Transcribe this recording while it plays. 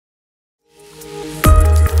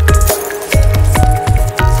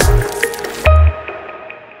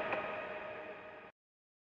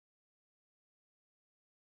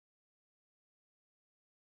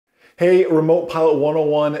Hey, Remote Pilot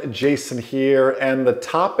 101, Jason here, and the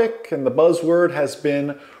topic and the buzzword has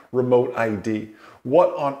been remote ID.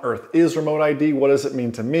 What on earth is remote ID? What does it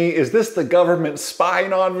mean to me? Is this the government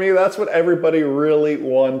spying on me? That's what everybody really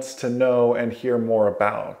wants to know and hear more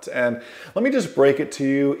about. And let me just break it to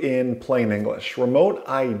you in plain English. Remote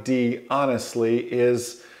ID, honestly,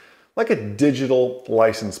 is like a digital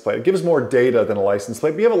license plate. It gives more data than a license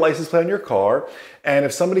plate. But you have a license plate on your car, and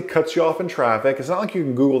if somebody cuts you off in traffic, it's not like you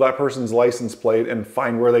can Google that person's license plate and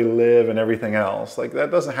find where they live and everything else. Like, that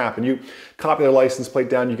doesn't happen. You copy their license plate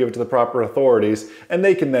down, you give it to the proper authorities, and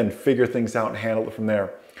they can then figure things out and handle it from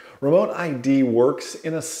there. Remote ID works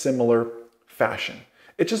in a similar fashion.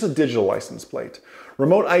 It's just a digital license plate.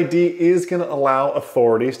 Remote ID is going to allow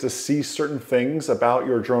authorities to see certain things about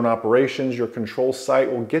your drone operations, your control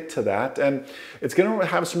site. We'll get to that. And it's going to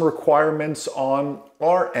have some requirements on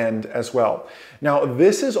our end as well. Now,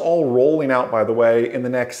 this is all rolling out, by the way, in the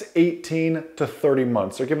next 18 to 30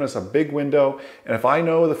 months. They're giving us a big window. And if I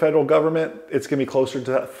know the federal government, it's going to be closer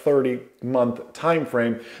to that 30-month time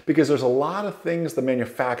frame because there's a lot of things the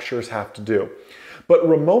manufacturers have to do. But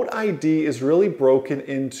remote ID is really broken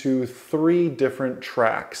into three different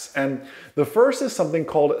tracks. And the first is something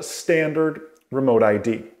called standard remote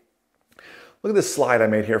ID. Look at this slide I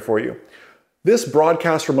made here for you. This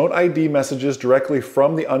broadcasts remote ID messages directly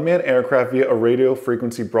from the unmanned aircraft via a radio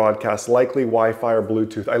frequency broadcast, likely Wi-Fi or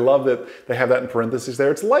Bluetooth. I love that they have that in parentheses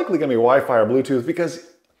there. It's likely going to be Wi-Fi or Bluetooth because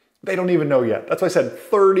they don't even know yet. That's why I said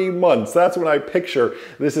 30 months. That's when I picture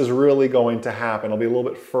this is really going to happen. It'll be a little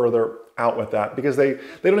bit further out with that because they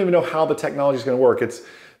don't even know how the technology is going to work. It's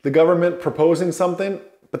the government proposing something,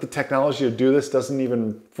 but the technology to do this doesn't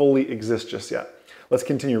even fully exist just yet. Let's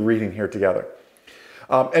continue reading here together.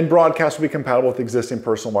 And broadcast will be compatible with existing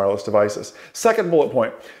personal wireless devices. Second bullet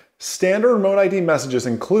point, standard remote ID messages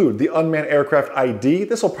include the unmanned aircraft ID.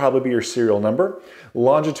 This will probably be your serial number,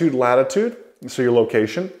 longitude, latitude, so your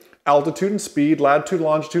location, altitude and speed, latitude,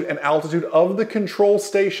 longitude, and altitude of the control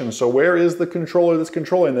station. So where is the controller that's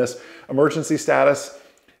controlling this? Emergency status.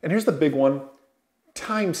 And here's the big one,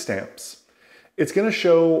 timestamps. It's going to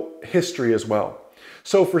show history as well.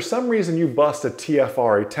 So for some reason you bust a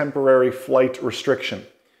TFR, a temporary flight restriction,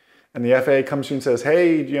 and the FAA comes to you and says,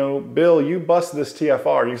 hey, Bill, you busted this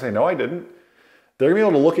TFR. You say, no, I didn't. They're gonna be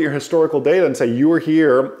able to look at your historical data and say, you were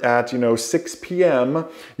here at 6 p.m.,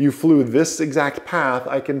 you flew this exact path,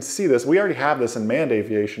 I can see this. We already have this in manned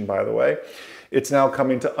aviation, by the way. It's now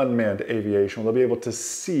coming to unmanned aviation. They'll be able to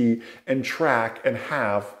see and track and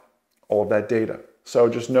have all of that data. So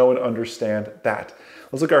just know and understand that.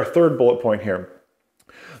 Let's look at our third bullet point here.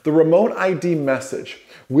 The remote ID message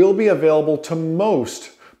will be available to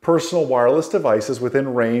most personal wireless devices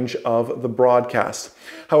within range of the broadcast.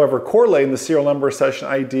 However, correlating the serial number session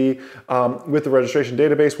ID with the registration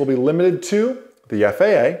database will be limited to the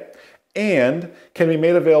FAA and can be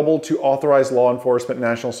made available to authorized law enforcement,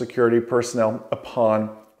 national security personnel upon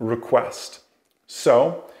request.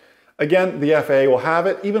 So, again, the FAA will have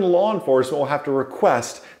it. Even law enforcement will have to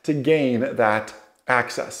request to gain that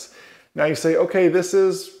access. Now you say, okay, this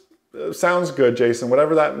sounds good, Jason,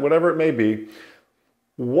 whatever it may be.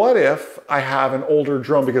 What if I have an older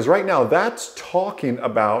drone? Because right now that's talking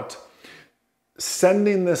about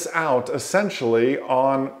sending this out essentially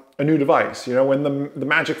on a new device. When the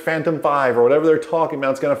Magic Phantom 5 or whatever they're talking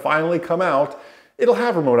about is going to finally come out, it'll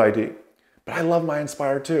have remote ID. But I love my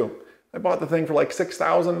Inspire 2. I bought the thing for like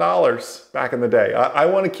 $6,000 back in the day. I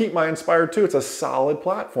want to keep my Inspire 2. It's a solid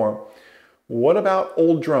platform. What about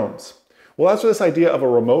old drones? Well, that's where this idea of a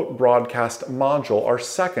remote broadcast module, our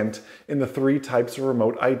second in the three types of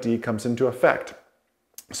remote ID, comes into effect.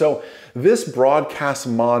 So this broadcast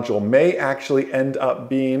module may actually end up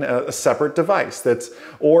being a separate device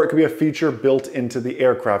or it could be a feature built into the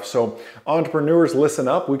aircraft. So entrepreneurs, listen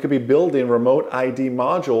up. We could be building remote ID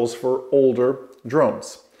modules for older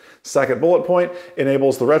drones. Second bullet point,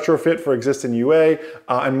 enables the retrofit for existing UA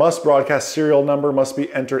and must broadcast serial number must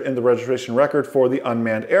be entered in the registration record for the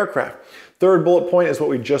unmanned aircraft. Third bullet point is what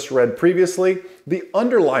we just read previously. The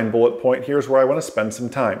underlined bullet point, here's where I want to spend some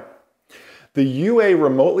time. The UA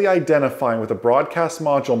remotely identifying with a broadcast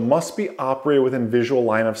module must be operated within visual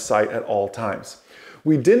line of sight at all times.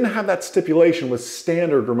 We didn't have that stipulation with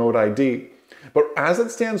standard remote ID. But as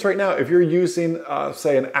it stands right now, if you're using,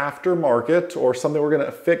 say, an aftermarket or something we're going to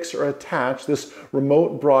affix or attach, this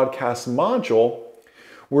remote broadcast module,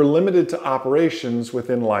 we're limited to operations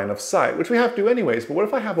within line of sight, which we have to do anyways. But what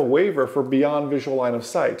if I have a waiver for beyond visual line of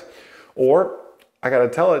sight? Or, I got to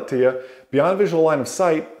tell it to you, beyond visual line of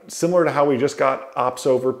sight, similar to how we just got ops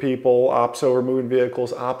over people, ops over moving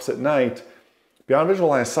vehicles, ops at night, beyond visual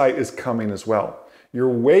line of sight is coming as well.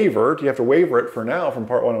 You're waivered, you have to waiver it for now from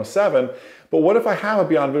Part 107, but what if I have a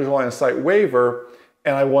Beyond Visual Line of Sight waiver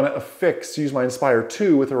and I want to affix, use my Inspire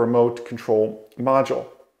 2 with a remote control module?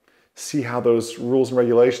 See how those rules and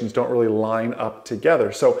regulations don't really line up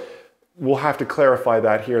together. So we'll have to clarify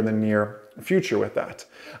that here in the near future with that.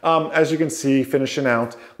 As you can see, finishing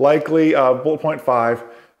out, likely bullet point 5,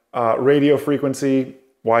 radio frequency,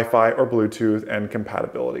 Wi-Fi or Bluetooth, and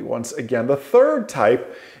compatibility. Once again, the third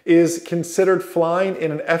type is considered flying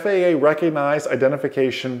in an FAA recognized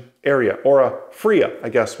identification area, or a FRIA, I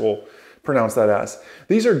guess we'll pronounce that as.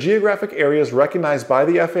 These are geographic areas recognized by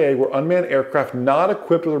the FAA where unmanned aircraft not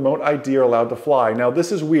equipped with remote ID are allowed to fly. Now,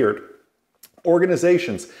 this is weird.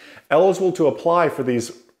 Organizations eligible to apply for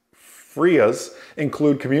these FRIAs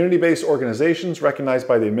include community-based organizations recognized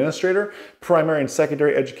by the administrator, primary and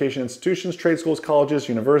secondary education institutions, trade schools, colleges,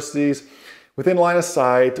 universities, within line of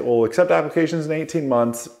sight, will accept applications in 18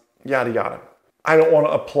 months, yada, yada. I don't want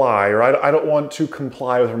to apply, or I don't want to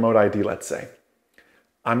comply with remote ID, let's say.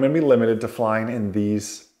 I'm going to be limited to flying in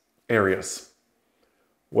these areas.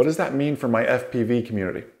 What does that mean for my FPV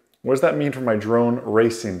community? What does that mean for my drone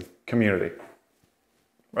racing community?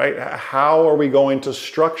 Right? How are we going to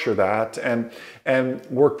structure that and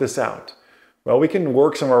work this out? Well, we can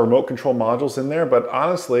work some of our remote control modules in there, but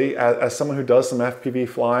honestly, as someone who does some FPV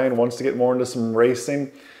flying, wants to get more into some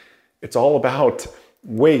racing, it's all about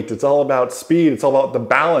weight, it's all about speed, it's all about the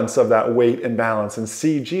balance of that weight and balance, and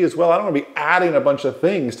CG as well. I don't want to be adding a bunch of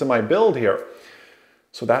things to my build here.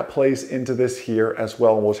 So that plays into this here as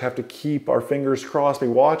well. We'll just have to keep our fingers crossed, be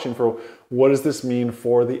watching for what does this mean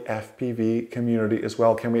for the FPV community as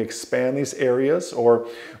well. Can we expand these areas, or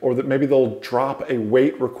that maybe they'll drop a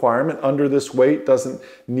weight requirement under this weight, doesn't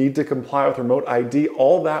need to comply with remote ID.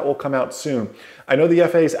 All that will come out soon. I know the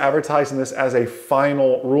FAA is advertising this as a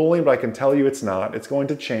final ruling, but I can tell you it's not. It's going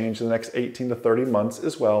to change in the next 18 to 30 months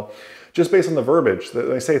as well, just based on the verbiage.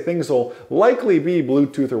 They say things will likely be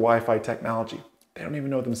Bluetooth or Wi-Fi technology. They don't even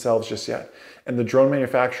know themselves just yet. And the drone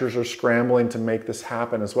manufacturers are scrambling to make this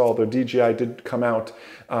happen as well. Though DJI did come out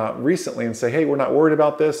recently and say, hey, we're not worried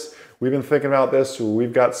about this. We've been thinking about this.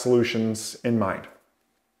 We've got solutions in mind.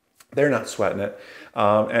 They're not sweating it.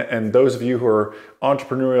 And those of you who are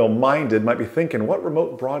entrepreneurial minded might be thinking, what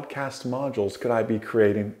remote broadcast modules could I be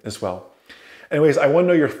creating as well? Anyways, I want to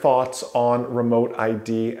know your thoughts on remote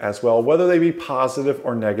ID as well, whether they be positive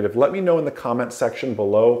or negative. Let me know in the comment section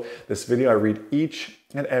below this video. I read each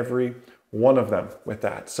and every one of them with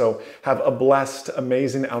that. So have a blessed,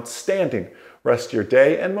 amazing, outstanding rest of your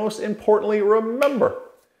day. And most importantly, remember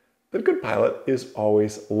that a good pilot is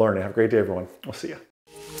always learning. Have a great day, everyone. We'll see you.